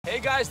Hey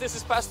guys, this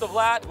is Pastor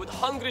Vlad with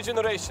Hungry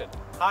Generation.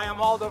 Hi,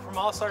 I'm Aldo from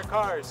All Star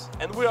Cars.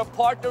 And we are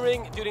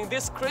partnering during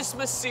this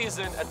Christmas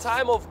season, a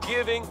time of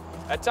giving,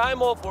 a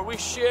time of where we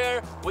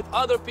share with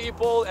other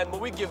people and when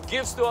we give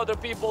gifts to other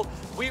people.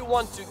 We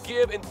want to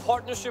give in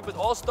partnership with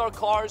All Star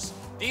Cars,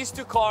 these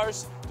two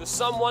cars, to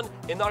someone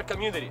in our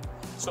community.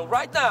 So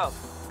right now,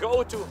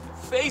 go to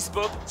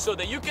Facebook so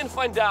that you can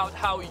find out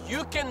how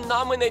you can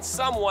nominate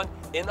someone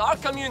in our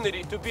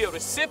community to be a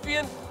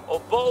recipient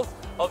of both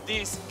of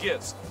these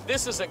gifts.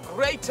 This is a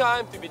great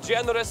time to be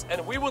generous,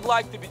 and we would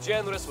like to be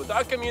generous with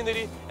our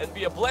community and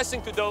be a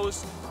blessing to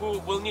those who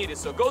will need it.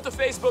 So go to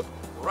Facebook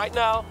right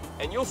now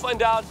and you'll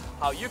find out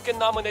how you can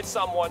nominate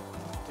someone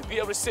to be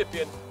a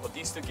recipient of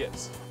these two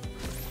gifts.